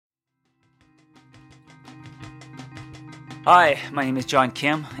Hi, my name is John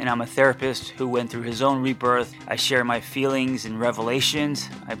Kim, and I'm a therapist who went through his own rebirth. I share my feelings and revelations.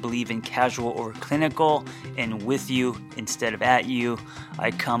 I believe in casual over clinical and with you instead of at you. I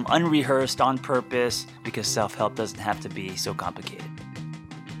come unrehearsed on purpose because self-help doesn't have to be so complicated.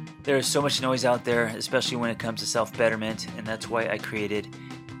 There is so much noise out there, especially when it comes to self-betterment, and that's why I created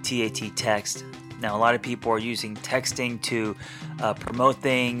TAT Text. Now, a lot of people are using texting to promote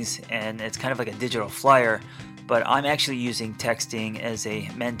things, and it's kind of like a digital flyer. But I'm actually using texting as a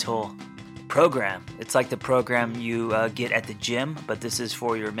mental program. It's like the program you get at the gym, but this is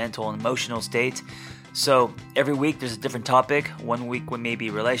for your mental and emotional state. So every week there's a different topic. One week would maybe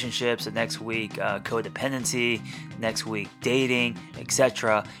relationships, the next week codependency, next week dating,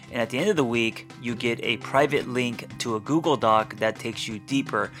 etc. And at the end of the week, you get a private link to a Google Doc that takes you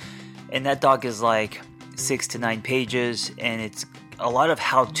deeper. And that doc is like 6 to 9 pages, and it's a lot of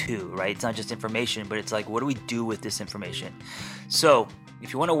how-to, right? It's not just information, but it's like, what do we do with this information? So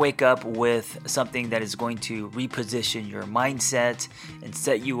if you want to wake up with something that is going to reposition your mindset and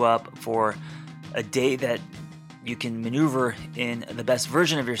set you up for a day that you can maneuver in the best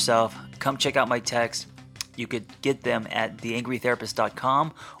version of yourself, come check out my texts. You could get them at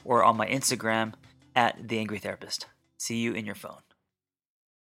theangrytherapist.com or on my Instagram at theangrytherapist. See you in your phone.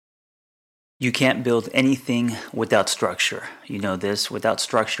 You can't build anything without structure. You know this, without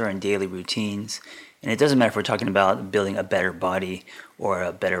structure and daily routines. And it doesn't matter if we're talking about building a better body or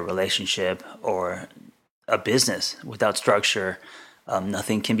a better relationship or a business. Without structure,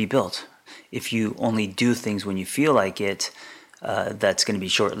 nothing can be built. If you only do things when you feel like it, that's going to be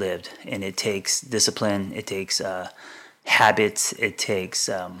short-lived. And it takes discipline, it takes habits, it takes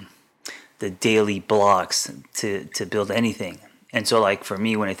the daily blocks to build anything. And so like for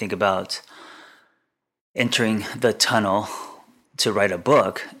me, when I think about entering the tunnel to write a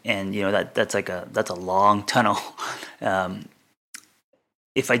book, and you know that's a long tunnel.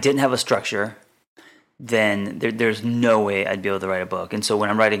 If I didn't have a structure, then there's no way I'd be able to write a book. And so when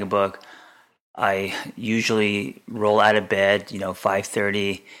I'm writing a book, I usually roll out of bed,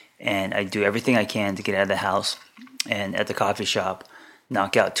 5:30, and I do everything I can to get out of the house and at the coffee shop,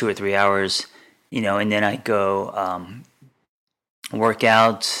 knock out 2 or 3 hours, and then I go work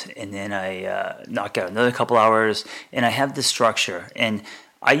out, and then I knock out another couple hours, and I have this structure. And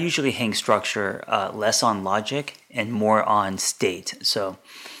I usually hang structure less on logic and more on state. So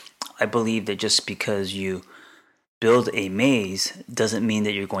I believe that just because you build a maze doesn't mean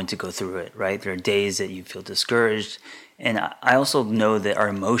that you're going to go through it, right? There are days that you feel discouraged. And I also know that our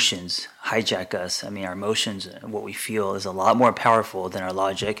emotions hijack us. I mean, our emotions, what we feel, is a lot more powerful than our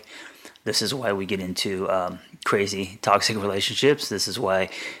logic. This is why we get into crazy, toxic relationships. This is why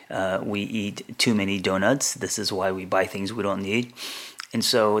we eat too many donuts. This is why we buy things we don't need. And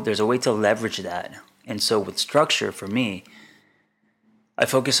so there's a way to leverage that. And so with structure, for me, I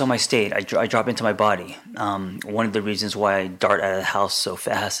focus on my state. I drop into my body. One of the reasons why I dart out of the house so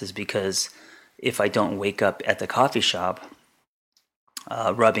fast is because if I don't wake up at the coffee shop,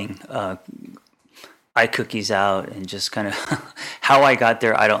 rubbing iCookies out and just kind of how I got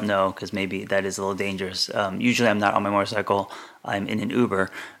there, I don't know, because maybe that is a little dangerous. Usually I'm not on my motorcycle, I'm in an Uber.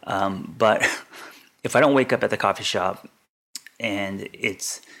 But if I don't wake up at the coffee shop and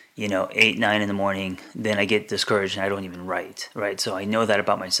it's 8, 9 in the morning, then I get discouraged and I don't even write, right? So I know that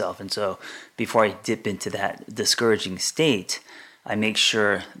about myself. And so before I dip into that discouraging state, I make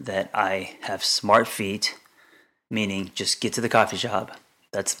sure that I have smart feet, meaning just get to the coffee shop.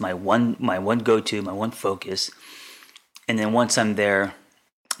 That's my one go-to, my one focus. And then once I'm there,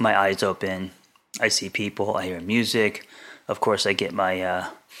 my eyes open, I see people, I hear music. Of course, I get my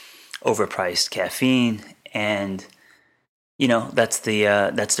overpriced caffeine, and that's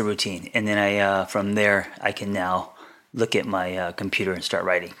the routine. And then I from there I can now look at my computer and start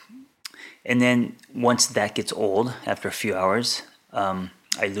writing. And then once that gets old, after a few hours, I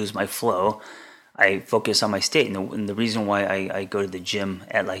lose my flow. I focus on my state. And the reason why I go to the gym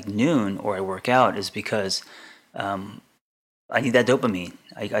at like noon or I work out is because I need that dopamine.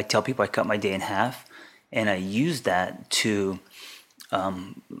 I tell people I cut my day in half, and I use that to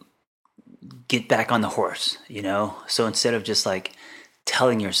get back on the horse, So instead of just like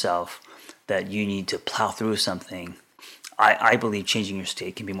telling yourself that you need to plow through something, I believe changing your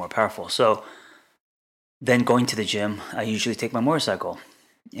state can be more powerful. So then going to the gym, I usually take my motorcycle.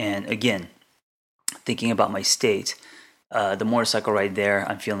 And again, thinking about my state, the motorcycle ride there,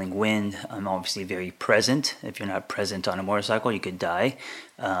 I'm feeling wind. I'm obviously very present. If you're not present on a motorcycle, you could die.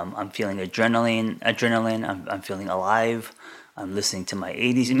 I'm feeling adrenaline. I'm feeling alive. I'm listening to my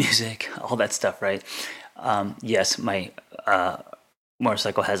 80s music, all that stuff, right? Yes, my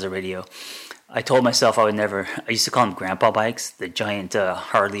motorcycle has a radio. I told myself I would never. I used to call them grandpa bikes, the giant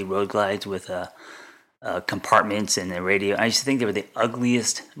Harley road glides with compartments and a radio. I used to think they were the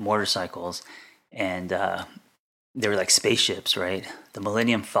ugliest motorcycles, and they were like spaceships, right? The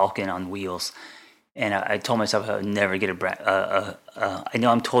Millennium Falcon on wheels. And I told myself I would never get I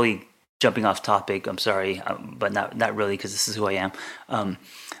know I'm totally jumping off topic. I'm sorry, but not really, because this is who I am.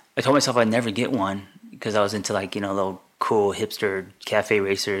 I told myself I'd never get one because I was into like, little cool hipster cafe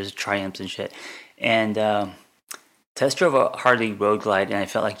racers, Triumphs and shit. And test drove a Harley Road Glide, and I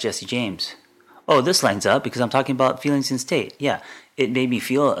felt like Jesse James. Oh, this lines up because I'm talking about feelings and state. Yeah, it made me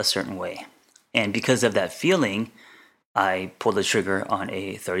feel a certain way. And because of that feeling, I pulled the trigger on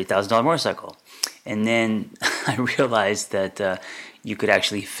a $30,000 motorcycle. And then I realized that you could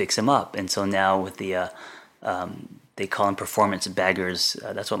actually fix them up. And so now with the, they call them performance baggers.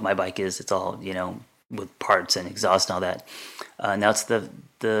 That's what my bike is. It's all, with parts and exhaust and all that. Now it's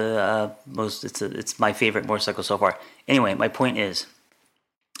it's my favorite motorcycle so far. Anyway, my point is,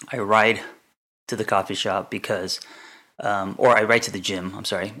 I ride to the coffee shop because, or I ride to the gym. I'm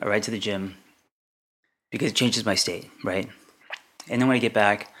sorry, I ride to the gym because it changes my state, right? And then when I get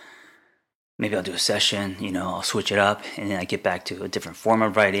back, maybe I'll do a session. I'll switch it up, and then I get back to a different form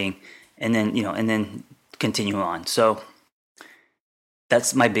of riding, and then and then continue on. So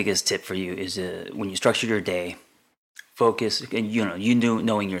that's my biggest tip for you is when you structure your day, focus,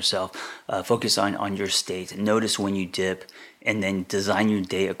 knowing yourself, focus on your state. Notice when you dip, and then design your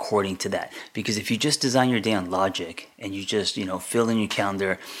day according to that. Because if you just design your day on logic and you just, fill in your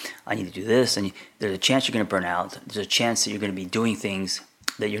calendar, I need to do this, and there's a chance you're going to burn out. There's a chance that you're going to be doing things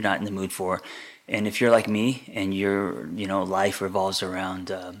that you're not in the mood for. And if you're like me and your, life revolves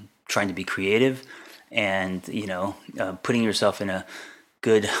around trying to be creative and, putting yourself in a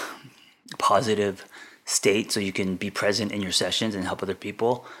good, positive state so you can be present in your sessions and help other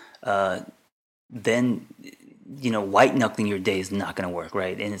people, then white knuckling your day is not going to work,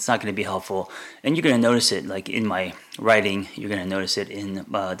 right? And it's not going to be helpful. And you're going to notice it, like in my writing. You're going to notice it in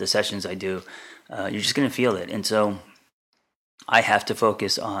the sessions I do. You're just going to feel it. And so I have to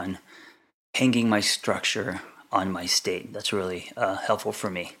focus on hanging my structure on my state. That's really helpful for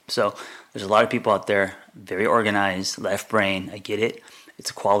me. So there's a lot of people out there, very organized, left brain. I get it. It's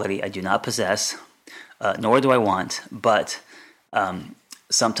a quality I do not possess, nor do I want. But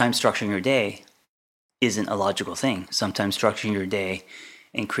sometimes structuring your day isn't a logical thing. Sometimes structuring your day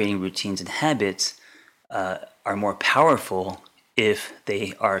and creating routines and habits are more powerful if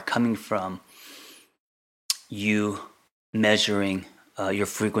they are coming from you measuring your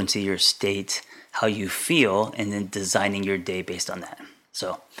frequency, your state, how you feel, and then designing your day based on that.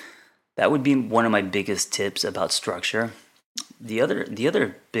 So that would be one of my biggest tips about structure. The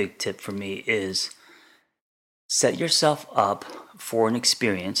other big tip for me is set yourself up for an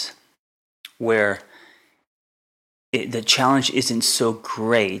experience where the challenge isn't so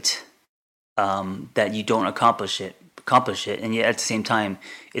great that you don't accomplish it, and yet at the same time,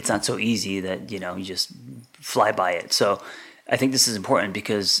 it's not so easy that you just fly by it. So I think this is important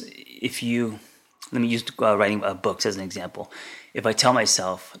because let me use writing books as an example. If I tell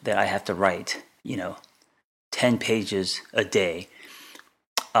myself that I have to write, 10 pages a day,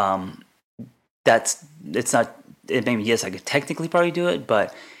 it's not. Maybe yes, I could technically probably do it,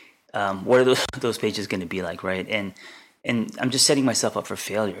 but what are those pages going to be like, right? And I'm just setting myself up for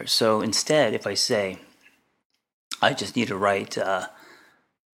failure. So instead, if I say I just need to write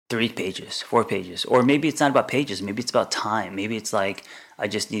 3 pages, 4 pages, or maybe it's not about pages, maybe it's about time. Maybe it's like I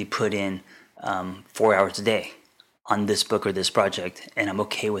just need to put in 4 hours a day on this book or this project, and I'm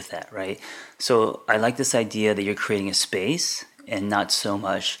okay with that, right? So I like this idea that you're creating a space and not so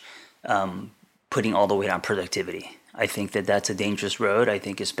much putting all the weight on productivity. I think that that's a dangerous road. I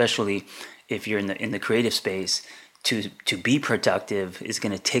think especially if you're in the creative space, to be productive is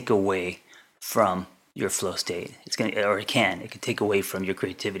going to take away from your flow state. It could take away from your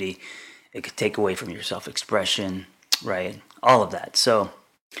creativity. It could take away from your self-expression, right? All of that. So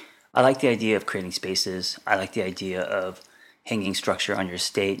I like the idea of creating spaces. I like the idea of hanging structure on your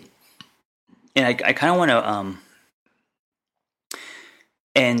state. And I kind of want to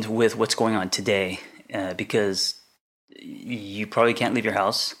end with what's going on today because you probably can't leave your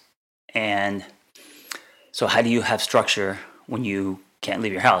house. And so how do you have structure when you can't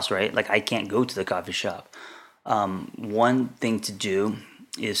leave your house, right? Like I can't go to the coffee shop. One thing to do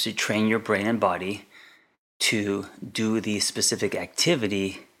is to train your brain and body to do the specific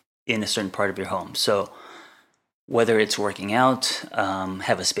activity in a certain part of your home. So Whether it's working out,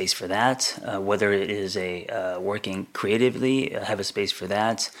 have a space for that. Whether it is working creatively, have a space for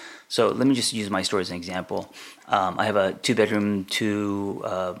that. So let me just use my store as an example. I have a 2-bedroom,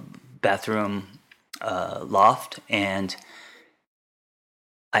 2-bathroom loft, and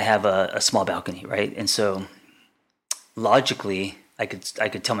I have a small balcony, right? And so logically, I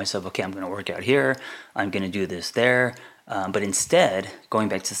could tell myself, okay, I'm going to work out here. I'm going to do this there. But instead, going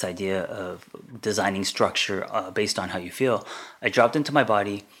back to this idea of designing structure based on how you feel, I dropped into my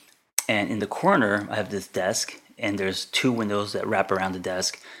body, and in the corner, I have this desk, and there's 2 windows that wrap around the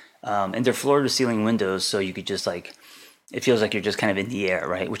desk, and they're floor-to-ceiling windows, so you could just it feels like you're just kind of in the air,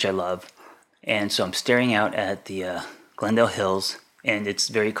 right? Which I love. And so I'm staring out at the Glendale Hills, and it's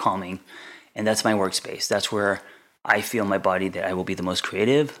very calming, and that's my workspace. That's where I feel my body that I will be the most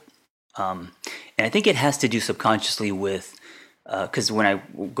creative. And I think it has to do subconsciously with, because when I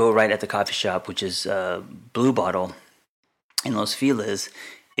go right at the coffee shop, which is Blue Bottle in Los Feliz,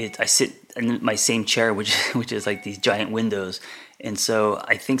 I sit in my same chair, which is like these giant windows. And so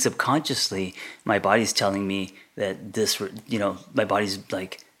I think subconsciously my body's telling me that this, my body's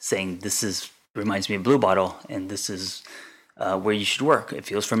like saying reminds me of Blue Bottle, and this is where you should work. It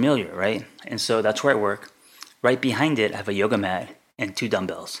feels familiar, right? And so that's where I work. Right behind it, I have a yoga mat and 2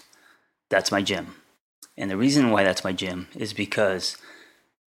 dumbbells. That's my gym. And the reason why that's my gym is because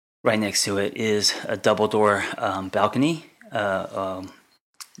right next to it is a double door balcony, double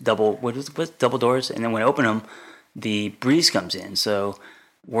doors. And then when I open them, the breeze comes in. So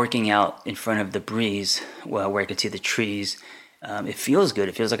working out in front of the breeze, where I could see the trees, it feels good.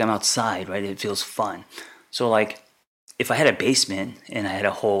 It feels like I'm outside, right? It feels fun. So like if I had a basement and I had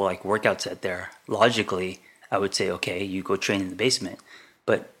a whole like workout set there, logically I would say, okay, you go train in the basement.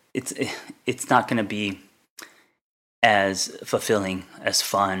 But it's not going to be as fulfilling, as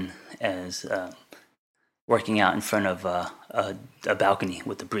fun as working out in front of a balcony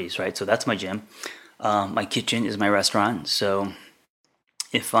with the breeze, right? So that's my gym. My kitchen is my restaurant. So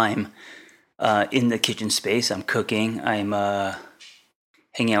if I'm in the kitchen space, I'm cooking, I'm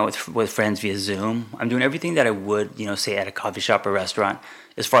hanging out with friends via Zoom. I'm doing everything that I would, say at a coffee shop or restaurant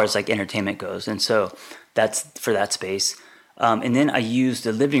as far as like entertainment goes. And so that's for that space. And then I use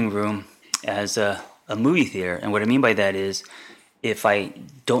the living room as a movie theater. And what I mean by that is if I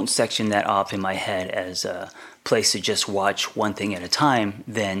don't section that off in my head as a place to just watch one thing at a time,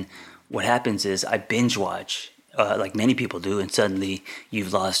 then what happens is I binge watch like many people do, and suddenly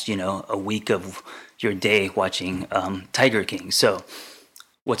you've lost, a week of your day watching Tiger King. So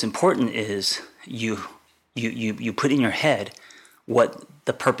what's important is you put in your head what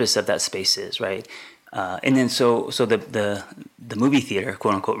the purpose of that space is, right? And then so the movie theater,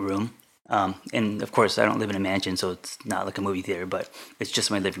 quote unquote, room, and of course I don't live in a mansion, so it's not like a movie theater, but it's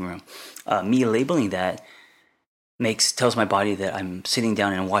just my living room. Me labeling that tells my body that I'm sitting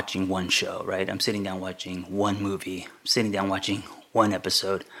down and watching one show, right? I'm sitting down watching one movie, sitting down watching one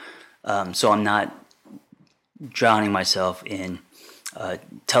episode. So I'm not drowning myself in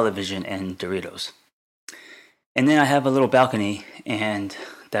television and Doritos. And then I have a little balcony, and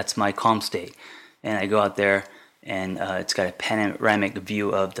that's my calm state. And I go out there, and it's got a panoramic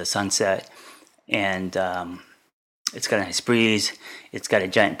view of the sunset, and it's got a nice breeze. It's got a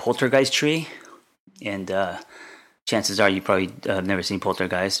giant poltergeist tree, and chances are you probably have never seen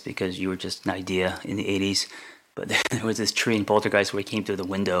Poltergeist because you were just an idea in the 80s. But there was this tree in Poltergeist where it came through the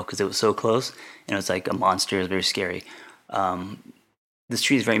window because it was so close, and it was like a monster. It was very scary. This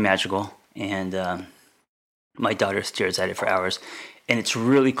tree is very magical, and my daughter stares at it for hours. And it's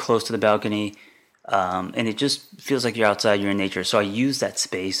really close to the balcony, and it just feels like you're outside, you're in nature. So I use that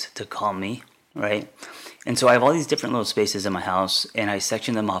space to calm me, right? And so I have all these different little spaces in my house, and I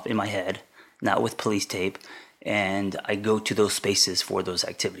section them off in my head, not with police tape, and I go to those spaces for those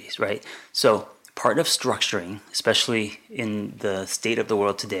activities, right? So part of structuring, especially in the state of the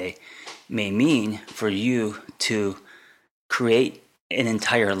world today, may mean for you to create an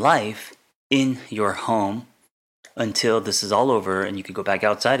entire life in your home until this is all over and you can go back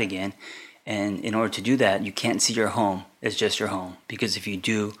outside again. And in order to do that, you can't see your home as just your home, because if you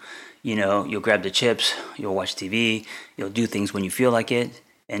do, you'll grab the chips, you'll watch TV, you'll do things when you feel like it,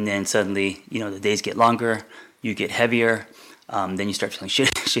 and then suddenly, the days get longer, you get heavier, then you start feeling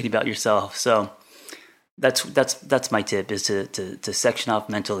shitty about yourself. So that's my tip, is to section off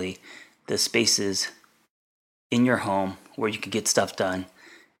mentally the spaces in your home where you can get stuff done,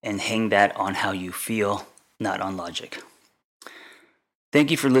 and hang that on how you feel, not on logic. Thank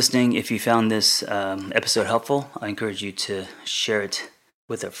you for listening. If you found this episode helpful, I encourage you to share it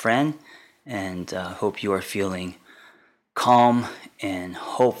with a friend, and hope you are feeling calm and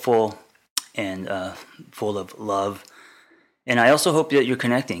hopeful and full of love. And I also hope that you're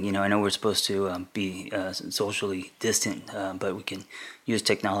connecting. I know we're supposed to be socially distant, but we can use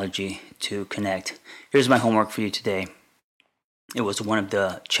technology to connect. Here's my homework for you today. It was one of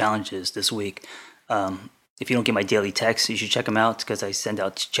the challenges this week. If you don't get my daily texts, you should check them out because I send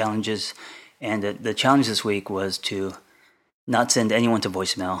out challenges. And the challenge this week was to not send anyone to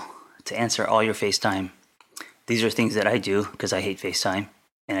voicemail, to answer all your FaceTime. These are things that I do because I hate FaceTime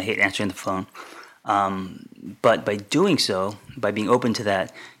and I hate answering the phone. But by doing so, by being open to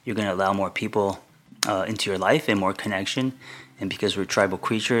that, you're going to allow more people into your life and more connection. And because we're tribal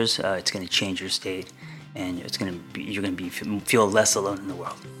creatures, it's going to change your state, and you're going to feel less alone in the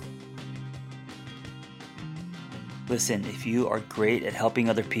world. Listen, if you are great at helping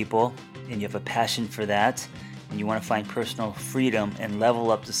other people and you have a passion for that, and you want to find personal freedom and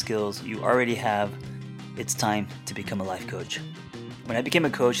level up the skills you already have, it's time to become a life coach. When I became a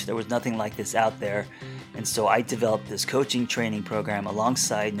coach, there was nothing like this out there, and so I developed this coaching training program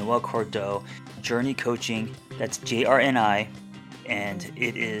alongside Noel Cordeaux, Journey Coaching, that's JRNI, and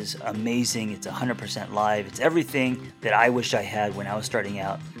it is amazing. It's 100% live. It's everything that I wish I had when I was starting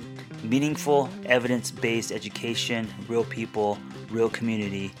out. Meaningful, evidence-based education, real people, real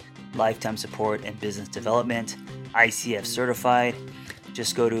community, lifetime support and business development, ICF certified.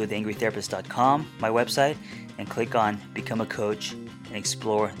 Just go to theangrytherapist.com, my website, and click on Become a Coach and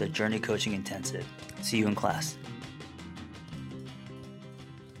explore the Journey Coaching Intensive. See you in class.